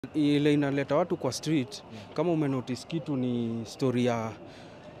Ile inaleta watu kwa street, kama umenotice kitu ni story ya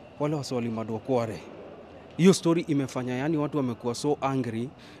wale waswali madwakware. Hiyo story imefanya yani watu wamekuwa so angry,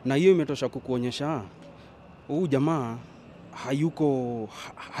 na hiyo imetosha kukuonyesha huyu jamaa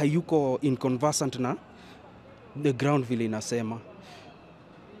hayuko inconversant na the ground vile inasema.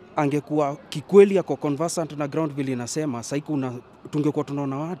 Angekuwa kikweli yako conversant na ground vile inasema, tungekuwa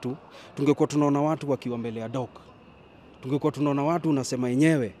tunaona watu wakiwa mbele ya dock. Tungekuwa tunaona watu unasema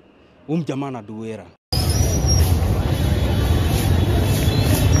yenyewe jamaa na duera.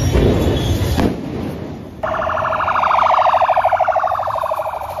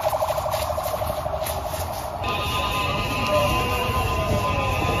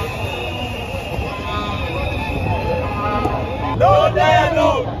 No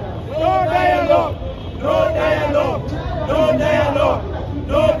dialogue! No dialogue! No dialogue! No dialogue!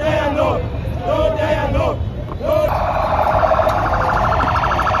 No dialogue! No dialogue!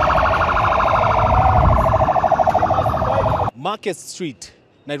 Market Street,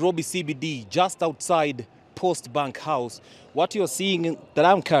 Nairobi CBD, just outside Post Bank House. What you're seeing that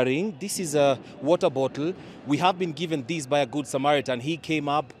I'm carrying, this is a water bottle. We have been given this by a good Samaritan. He came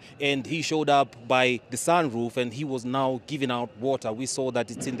up and he showed up by the sunroof and he was now giving out water. We saw that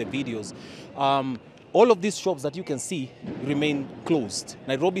it's in the videos. All of these shops that you can see remain closed.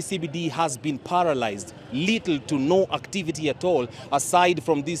 Nairobi CBD has been paralyzed. Little to no activity at all, aside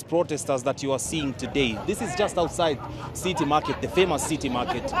from these protesters that you are seeing today. This is just outside City Market, the famous City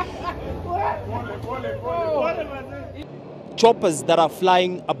Market. Choppers that are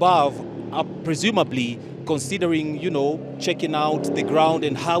flying above are presumably considering, checking out the ground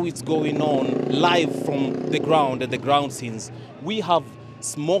and how it's going on live from the ground and the ground scenes. We have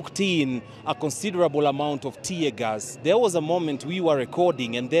smoked in a considerable amount of tear gas. There was a moment we were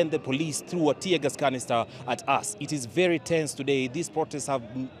recording and then the police threw a tear gas canister at us. It is very tense today. These protests have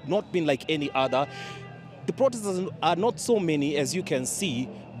not been like any other. The protesters are not so many as you can see,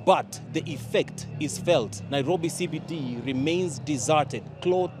 but the effect is felt. Nairobi CBD remains deserted.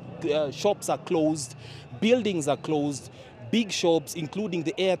 Shops are closed, buildings are closed. Big shops, including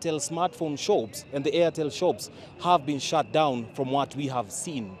the Airtel smartphone shops and the Airtel shops, have been shut down from what we have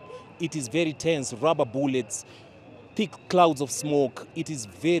seen. It is very tense, rubber bullets, thick clouds of smoke. It is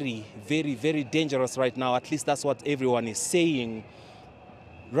very, very, very dangerous right now. At least that's what everyone is saying.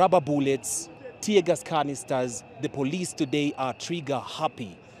 Rubber bullets, tear gas canisters. The police today are trigger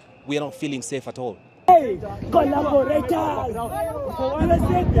happy. We are not feeling safe at all. Hey, collaborators!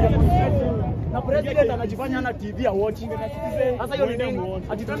 Na president anajifanya ana TV ya watch. Sasa hiyo ni nini?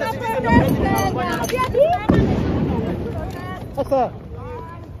 Atitanda citizen na president anafanya ana sasa.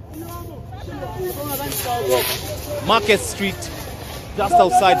 Market Street, just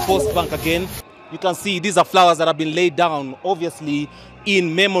outside Post Bank again. You can see these are flowers that have been laid down, obviously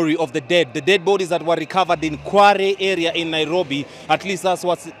in memory of the dead bodies that were recovered in Kware area in Nairobi. At least that's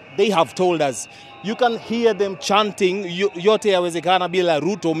what they have told us. You can hear them chanting, yote yawezekana bila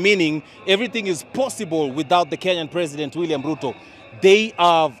Ruto, meaning everything is possible without the Kenyan President William Ruto. They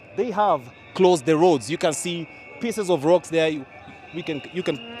have closed the roads. You can see pieces of rocks there. You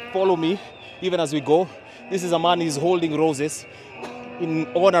can follow me even as we go. This is a man who is holding roses in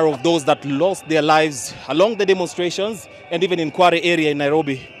honor of those that lost their lives along the demonstrations and even in Kware area in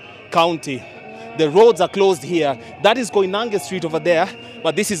Nairobi County. The roads are closed here. That is Koinange Street over there,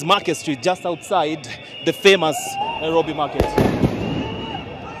 but this is Market Street just outside the famous Nairobi Market.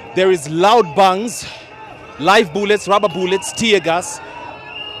 There is loud bangs, live bullets, rubber bullets, tear gas.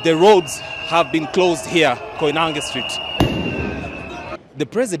 The roads have been closed here, Koinange Street. The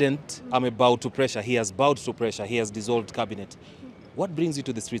president, I'm about to pressure. He has bowed to pressure. He has dissolved cabinet. What brings you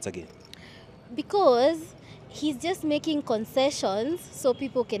to the streets again? Because he's just making concessions so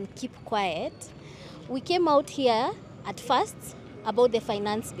people can keep quiet. We came out here at first about the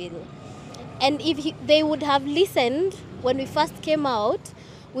finance bill. And if they would have listened when we first came out,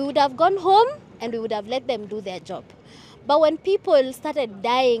 we would have gone home and we would have let them do their job. But when people started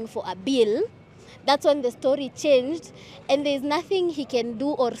dying for a bill, that's when the story changed, and there's nothing he can do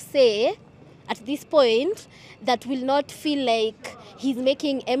or say at this point that will not feel like he's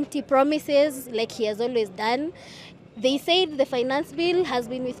making empty promises like he has always done. They said the finance bill has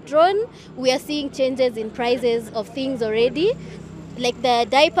been withdrawn. We are seeing changes in prices of things already, like the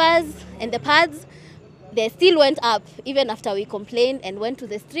diapers and the pads. They still went up even after we complained and went to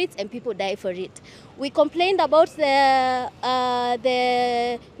the streets and people died for it. We complained about the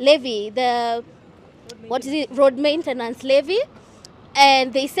levy, road maintenance levy,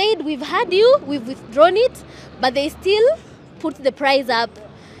 and they said we've had you, we've withdrawn it, but they still put the price up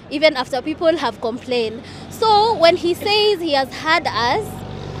even after people have complained. So when he says he has had us,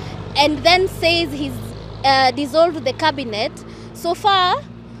 and then says he's dissolved the cabinet. So far,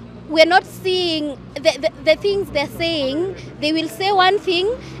 we're not seeing the things they're saying. They will say one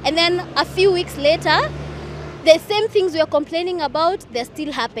thing, and then a few weeks later, the same things we are complaining about, they're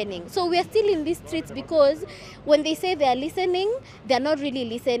still happening. So we are still in these streets because when they say they are listening, they're not really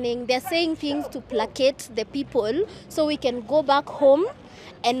listening. They're saying things to placate the people so we can go back home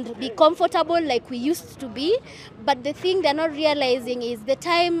and be comfortable like we used to be. But the thing they're not realizing is the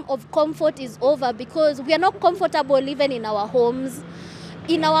time of comfort is over, because we are not comfortable even in our homes.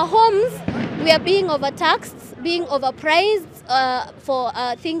 In our homes, we are being overtaxed, being overpriced for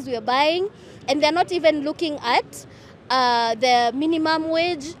things we are buying, and they're not even looking at the minimum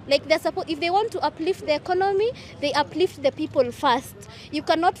wage. Like, if they want to uplift the economy, they uplift the people first. You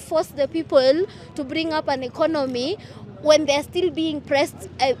cannot force the people to bring up an economy when they're still being pressed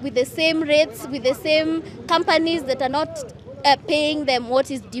with the same rates, with the same companies that are not paying them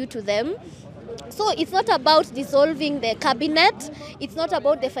what is due to them. So it's not about dissolving the cabinet. It's not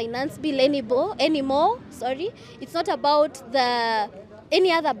about the finance bill anymore. It's not about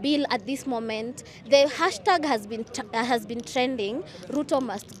any other bill at this moment. The hashtag has been trending. Ruto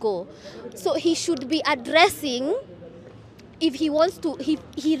must go. So he should be addressing. If he wants to, he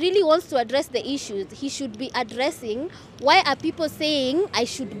really wants to address the issues, he should be addressing why are people saying I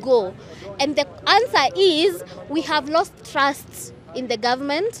should go. And the answer is we have lost trust in the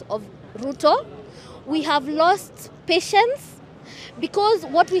government of Ruto. We have lost patience, because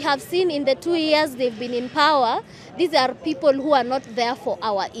what we have seen in the 2 years they've been in power, these are people who are not there for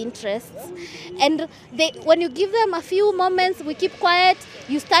our interests. And when you give them a few moments, we keep quiet,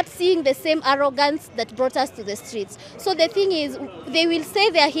 you start seeing the same arrogance that brought us to the streets. So the thing is, they will say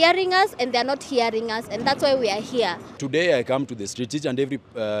they are hearing us and they are not hearing us, and that's why we are here. Today I come to the streets. Each and every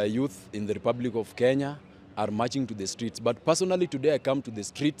youth in the Republic of Kenya are marching to the streets. But personally, today I come to the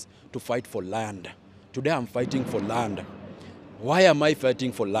streets to fight for land. Today I'm fighting for land. Why am I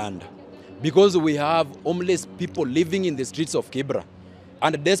fighting for land? Because we have homeless people living in the streets of Kibra,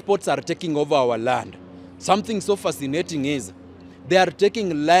 and despots are taking over our land. Something so fascinating is they are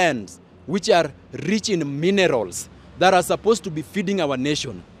taking lands which are rich in minerals that are supposed to be feeding our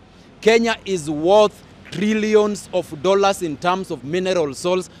nation. Kenya is worth trillions of dollars in terms of mineral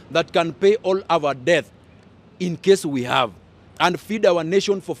sources that can pay all our debt in case we have, and feed our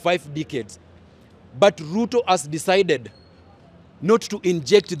nation for 5 decades. But Ruto has decided not to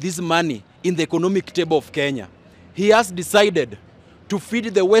inject this money in the economic table of Kenya. He has decided to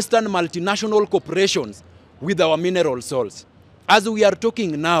feed the Western multinational corporations with our mineral sources. As we are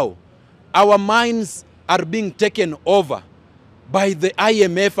talking now, our mines are being taken over by the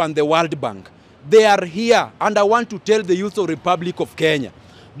IMF and the World Bank. They are here, and I want to tell the youth of the Republic of Kenya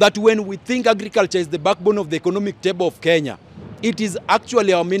that when we think agriculture is the backbone of the economic table of Kenya, it is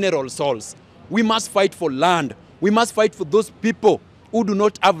actually our mineral source. We must fight for land. We must fight for those people who do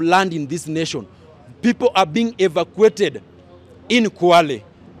not have land in this nation. People are being evacuated in Kwale.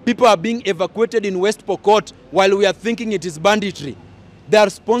 People are being evacuated in West Pokot while we are thinking it is banditry. They are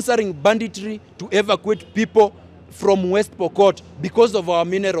sponsoring banditry to evacuate people from West Pokot because of our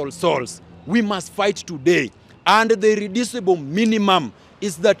mineral source. We must fight today. And the irreducible minimum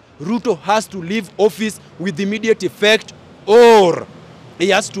is that Ruto has to leave office with immediate effect, or he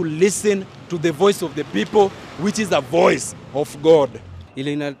has to listen to the voice of the people, which is the voice of God.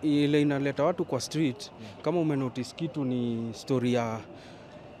 Ile inaleta watu kwa street, kama umenotice kitu ni story ya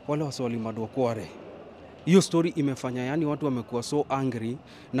wale waswali madwakware. Hiyo story imefanya yani watu wamekuwa so angry,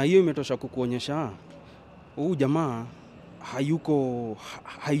 na hiyo imetosha kukuonyesha huyu jamaa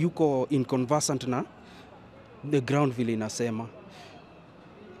hayuko inconversant na the ground vile inasema.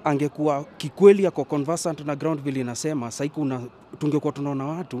 Angekuwa kikweli yako conversant na ground vile inasema, tungekuwa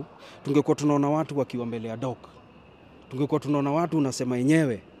tunaona watu wakiwa mbele ya dock. Tungekuwa tunaona watu unasema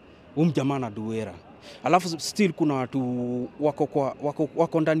yenyewe jamaa na duera. Alafu still kuna watu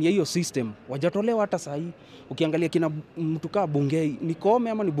wako ndani ya hiyo system wajatolewa hata sahi. Ukiangalia kina mtu kaa Bungei, ni Kome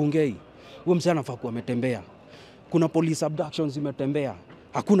ama ni Bungei, huyo msana anafaa kuwa ametembea. Kuna police abductions imetembea,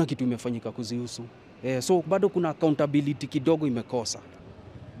 hakuna kitu imefanyika kuzihusu. So bado kuna accountability kidogo imekosa.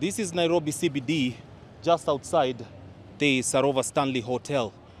 This is Nairobi CBD, just outside the Sarova Stanley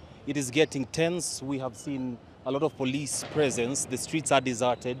Hotel. It is getting tense. We have seen a lot of police presence. The streets are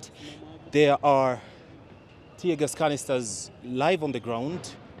deserted. There are tear gas canisters live on the ground,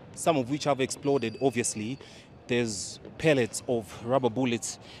 some of which have exploded, obviously. There's pellets of rubber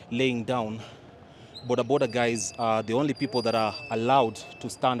bullets laying down. border guys are the only people that are allowed to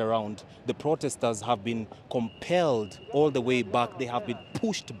stand around. The protesters have been compelled all the way back. They have been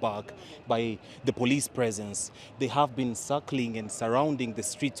pushed back by the police presence. They have been circling and surrounding the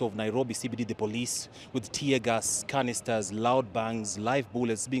streets of Nairobi CBD, the police, with tear gas, canisters, loud bangs, live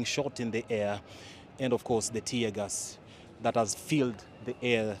bullets being shot in the air, and of course the tear gas that has filled the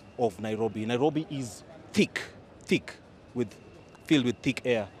air of Nairobi. Nairobi is filled with thick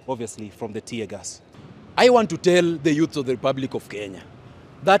air, obviously, from the tear gas. I want to tell the youth of the Republic of Kenya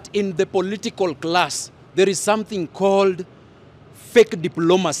that in the political class, there is something called fake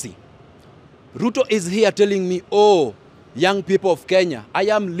diplomacy. Ruto is here telling me, oh, young people of Kenya, I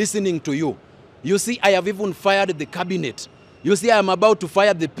am listening to you. You see, I have even fired the cabinet. You see, I am about to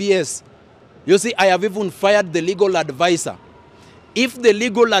fire the PS. You see, I have even fired the legal advisor. If the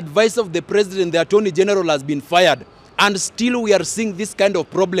legal advisor of the president, the attorney general, has been fired, and still we are seeing this kind of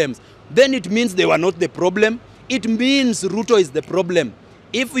problems, then it means they were not the problem. It means Ruto is the problem.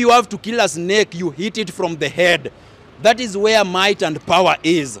 If you have to kill a snake, you hit it from the head. That is where might and power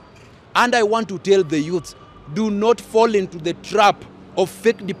is. And I want to tell the youth, do not fall into the trap of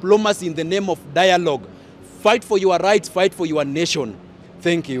fake diplomacy in the name of dialogue. Fight for your rights, fight for your nation.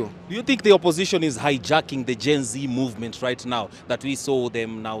 Thank you. Do you think the opposition is hijacking the Gen Z movement right now, that we saw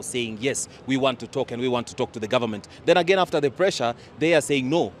them now saying, yes, we want to talk and we want to talk to the government? Then again, after the pressure, they are saying,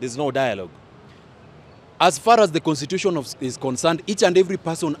 no, there's no dialogue. As far as the Constitution is concerned, each and every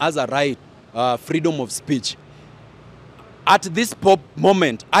person has a right, freedom of speech. At this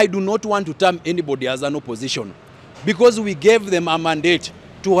moment, I do not want to term anybody as an opposition, because we gave them a mandate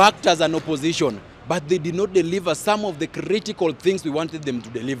to act as an opposition, but they did not deliver some of the critical things we wanted them to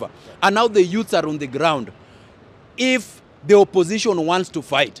deliver. And now the youths are on the ground. If the opposition wants to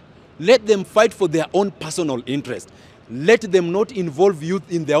fight, let them fight for their own personal interest. Let them not involve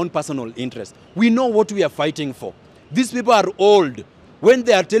youth in their own personal interest. We know what we are fighting for. These people are old. When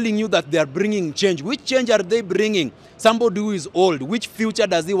they are telling you that they are bringing change, which change are they bringing? Somebody who is old, which future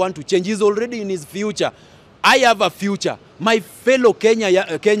does he want to change? He's already in his future. I have a future. My fellow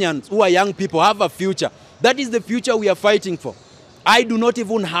Kenyans who are young people have a future. That is the future we are fighting for. I do not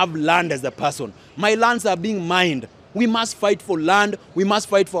even have land as a person. My lands are being mined. We must fight for land. We must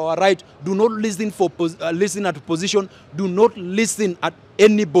fight for our right. Do not listen at opposition. Do not listen at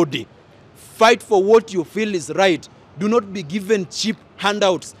anybody. Fight for what you feel is right. Do not be given cheap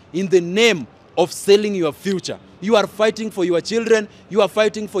handouts in the name of selling your future. You are fighting for your children, you are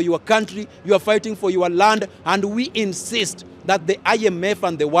fighting for your country, you are fighting for your land, and we insist that the IMF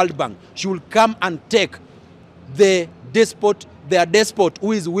and the World Bank should come and take their despot,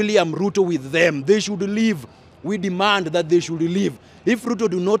 who is William Ruto, with them. They should leave. We demand that they should leave. If Ruto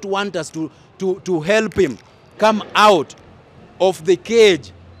do not want us to help him come out of the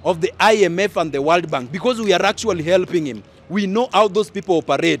cage of the IMF and the World Bank, because we are actually helping him. We know how those people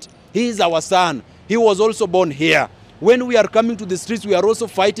operate. He is our son. He was also born here. When we are coming to the streets, we are also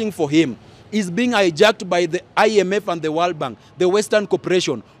fighting for him. He's being hijacked by the IMF and the World Bank, the Western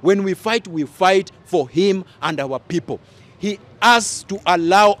Corporation. When we fight for him and our people. He has to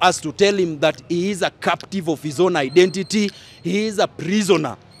allow us to tell him that he is a captive of his own identity. He is a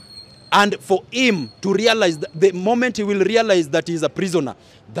prisoner. And for him to realize, that the moment he will realize that he is a prisoner,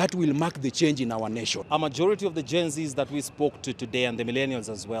 that will mark the change in our nation. A majority of the Gen Zs that we spoke to today, and the millennials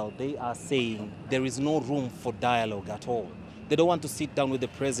as well, they are saying there is no room for dialogue at all. They don't want to sit down with the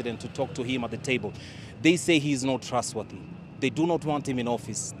president to talk to him at the table. They say he is not trustworthy. They do not want him in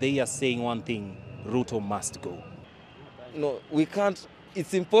office. They are saying one thing: Ruto must go. No, we can't.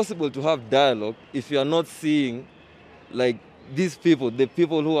 It's impossible to have dialogue if you are not seeing, like, these people, the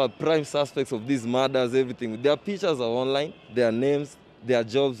people who are prime suspects of these murders, everything. Their pictures are online, their names, their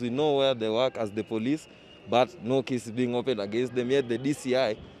jobs, we know where they work as the police, but no case is being opened against them. Yet the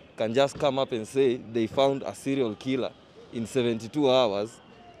DCI can just come up and say they found a serial killer in 72 hours,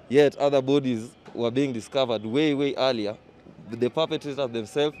 yet other bodies were being discovered way, way earlier. The perpetrators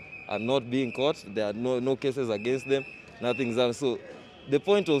themselves are not being caught. There are no cases against them. Nothing's done. So the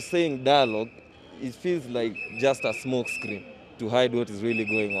point of saying dialogue, it feels like just a smoke screen to hide what is really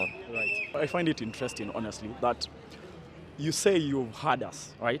going on. Right. I find it interesting, honestly, that you say you've heard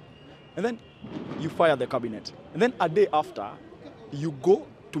us, right? And then you fire the cabinet. And then a day after, you go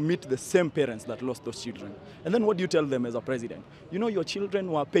to meet the same parents that lost those children. And then what do you tell them as a president? You know, your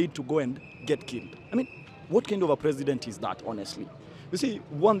children were paid to go and get killed. I mean, what kind of a president is that, honestly? You see,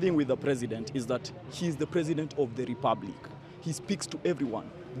 one thing with the president is that he is the president of the republic. He speaks to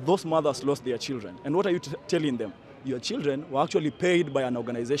everyone. Those mothers lost their children. And what are you telling them? Your children were actually paid by an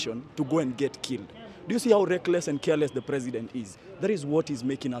organization to go and get killed. Do you see how reckless and careless the president is? That is what is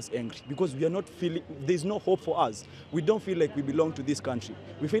making us angry, because we are not feeling, there's no hope for us. We don't feel like we belong to this country.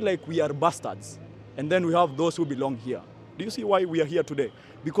 We feel like we are bastards. And then we have those who belong here. Do you see why we are here today?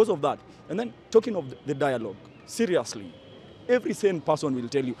 Because of that. And then talking of the dialogue, seriously, every sane person will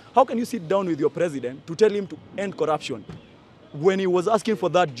tell you, how can you sit down with your president to tell him to end corruption? When he was asking for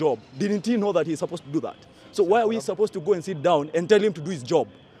that job, didn't he know that he's supposed to do that? So why are we supposed to go and sit down and tell him to do his job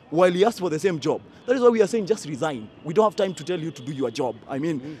while he asked for the same job? That is why we are saying just resign. We don't have time to tell you to do your job. I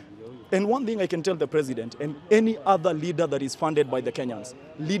mean, and one thing I can tell the president and any other leader that is funded by the Kenyans,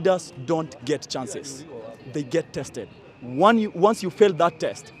 leaders don't get chances. They get tested. Once you fail that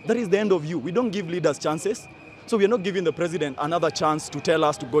test, that is the end of you. We don't give leaders chances. So we are not giving the president another chance to tell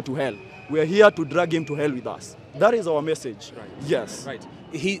us to go to hell. We are here to drag him to hell with us. That is our message. Right. Yes. Right.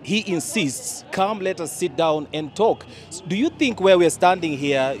 He insists, come, let us sit down and talk. Do you think where we're standing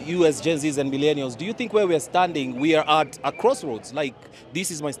here, you as Gen Zs and millennials, do you think where we're standing, we are at a crossroads? Like,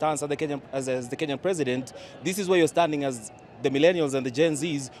 this is my stance as the Kenyan president. This is where you're standing as the millennials and the Gen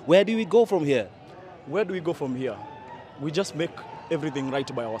Zs. Where do we go from here? Where do we go from here? We just make everything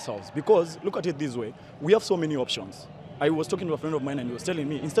right by ourselves. Because, look at it this way, we have so many options. I was talking to a friend of mine and he was telling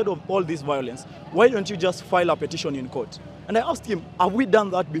me, instead of all this violence, why don't you just file a petition in court? And I asked him, have we done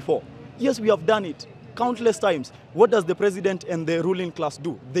that before? Yes, we have done it countless times. What does the president and the ruling class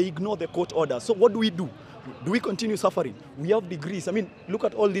do? They ignore the court order. So what do? Do we continue suffering? We have degrees. I mean, look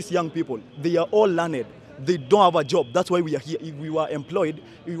at all these young people. They are all learned. They don't have a job. That's why we are here. If we were employed,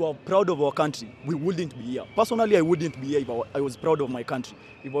 if we were proud of our country, we wouldn't be here. Personally, I wouldn't be here if I was proud of my country.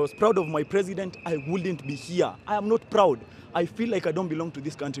 If I was proud of my president, I wouldn't be here. I am not proud. I feel like I don't belong to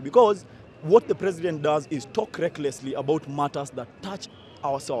this country because what the president does is talk recklessly about matters that touch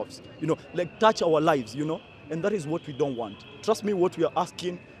ourselves, like touch our lives, and that is what we don't want. Trust me, what we are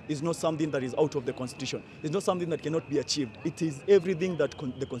asking is not something that is out of the Constitution. It's not something that cannot be achieved. It is everything that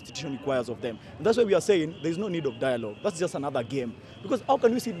the Constitution requires of them. And that's why we are saying there is no need of dialogue. That's just another game. Because how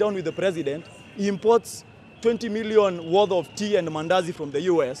can we sit down with the president, he imports 20 million worth of tea and mandazi from the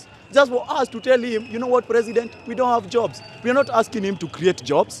US, just for us to tell him, you know what, president, we don't have jobs. We are not asking him to create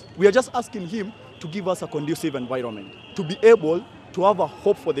jobs. We are just asking him to give us a conducive environment, to be able to have a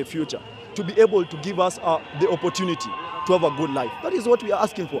hope for the future, to be able to give us the opportunity to have a good life. That is what we are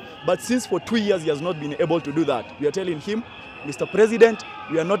asking for. But since for 2 years he has not been able to do that, we are telling him, Mr. President,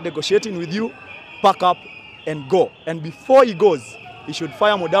 we are not negotiating with you, pack up and go. And before he goes, he should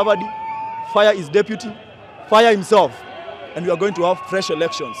fire Mudavadi, fire his deputy, fire himself, and we are going to have fresh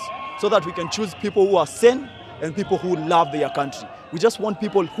elections so that we can choose people who are sane and people who love their country. We just want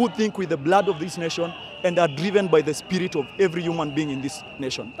people who think with the blood of this nation and are driven by the spirit of every human being in this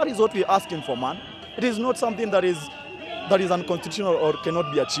nation. That is what we are asking for, man. It is not something that is unconstitutional or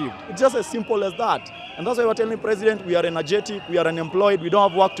cannot be achieved. It's just as simple as that. And that's why we're telling the president, we are energetic, we are unemployed, we don't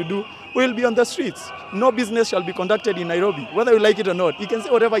have work to do. We will be on the streets. No business shall be conducted in Nairobi, whether you like it or not. He can say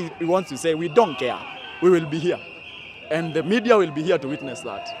whatever he wants to say. We don't care. We will be here. And the media will be here to witness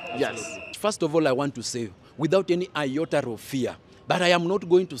that. Yes. First of all, I want to say, without any iota of fear, that I am not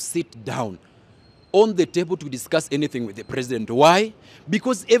going to sit down on the table to discuss anything with the president. Why?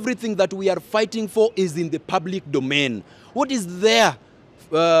 Because everything that we are fighting for is in the public domain. What is there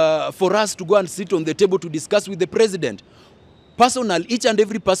for us to go and sit on the table to discuss with the president? Personal, each and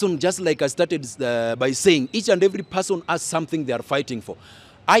every person, just like I started by saying, each and every person has something they are fighting for.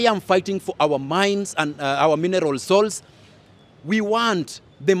 I am fighting for our mines and our mineral souls. We want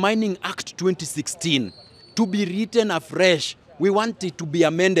the Mining Act 2016 to be written afresh. We want it to be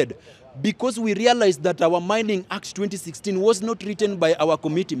amended because we realized that our Mining Act 2016 was not written by our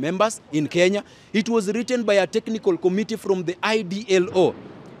committee members in Kenya. It was written by a technical committee from the IDLO.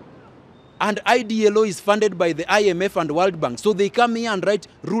 And IDLO is funded by the IMF and World Bank. So they come here and write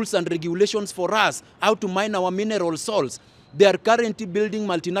rules and regulations for us, how to mine our mineral salts. They are currently building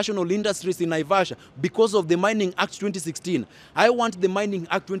multinational industries in Naivasha because of the Mining Act 2016. I want the Mining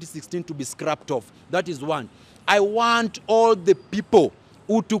Act 2016 to be scrapped off. That is one. I want all the people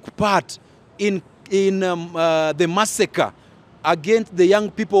who took part in the massacre against the young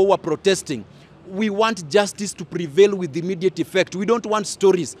people who are protesting. We want justice to prevail with immediate effect. We don't want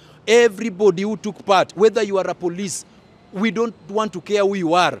stories. Everybody who took part, whether you are a police, we don't want to care who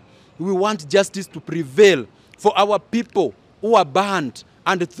you are. We want justice to prevail for our people who are burned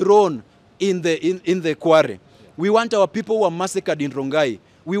and thrown in the quarry. We want our people who are massacred in Rongai.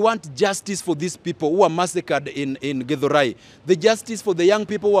 We want justice for these people who are massacred in Githurai. The justice for the young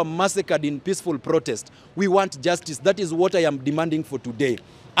people who are massacred in peaceful protest. We want justice. That is what I am demanding for today.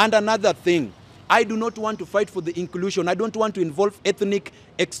 And another thing, I do not want to fight for the inclusion. I don't want to involve ethnic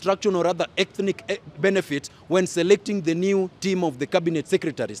extraction or other ethnic benefit when selecting the new team of the cabinet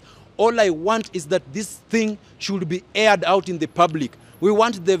secretaries. All I want is that this thing should be aired out in the public. We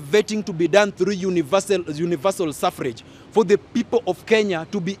want the vetting to be done through universal suffrage for the people of Kenya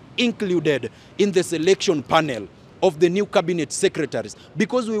to be included in the selection panel of the new cabinet secretaries,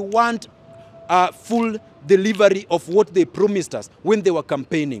 because we want full delivery of what they promised us when they were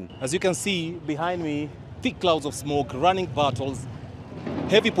campaigning. As you can see behind me, thick clouds of smoke, running battles,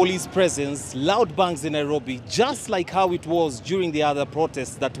 heavy police presence, loud bangs in Nairobi, just like how it was during the other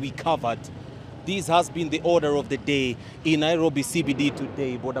protests that we covered. This has been the order of the day in Nairobi CBD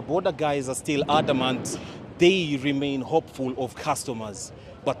today. Border guys are still adamant. They remain hopeful of customers,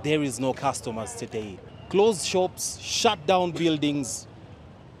 but there is no customers today. Closed shops, shut down buildings,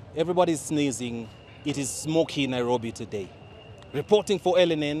 everybody's sneezing. It is smoky in Nairobi today. Reporting for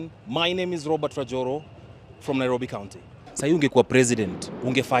LNN, my name is Robert Rajoro from Nairobi County. Sasa ungekuwa president,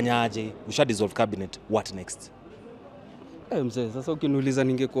 ungefanya aje? Usha dissolve cabinet, what next? Mzee, sasa ukiniuliza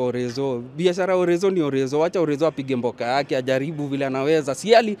ningekuwa Orezo, biashara Orezo ni Orezo, wacha Orezo apige mboka yake, ajaribu vile anaweza.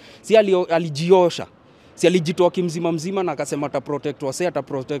 Si alijiosha. Si alijitoa kimzima na akasema ata protect wase, ata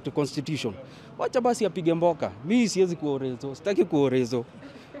protect constitution. Wacha basi apige mboka. Mimi siwezi kuwa Orezo, sitaki kuwa Orezo.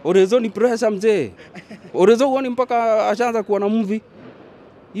 Orezo ni pressure mzee. Orezo huoni mpaka ashaanza kuwa na movie.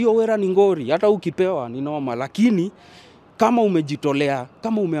 Hiyo wera ni ngori, hata ukipewa ni noma, lakini kama umejitolea,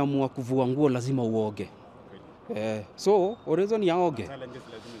 kama umeamua kuvua nguo lazima uoge. So Orezo ni aoge.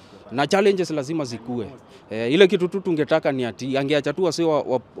 Na challenges lazima zikue. Ile kitu tu tungetaka ni ati angeacha tu wase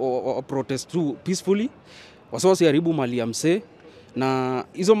wa protest tu peacefully, wasi haribu mali ya msee, na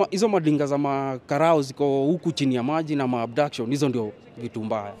hizo madinga za makarao ziko huku chini ya maji na maabduction, hizo ndio vitu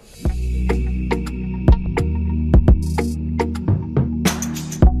mbaya.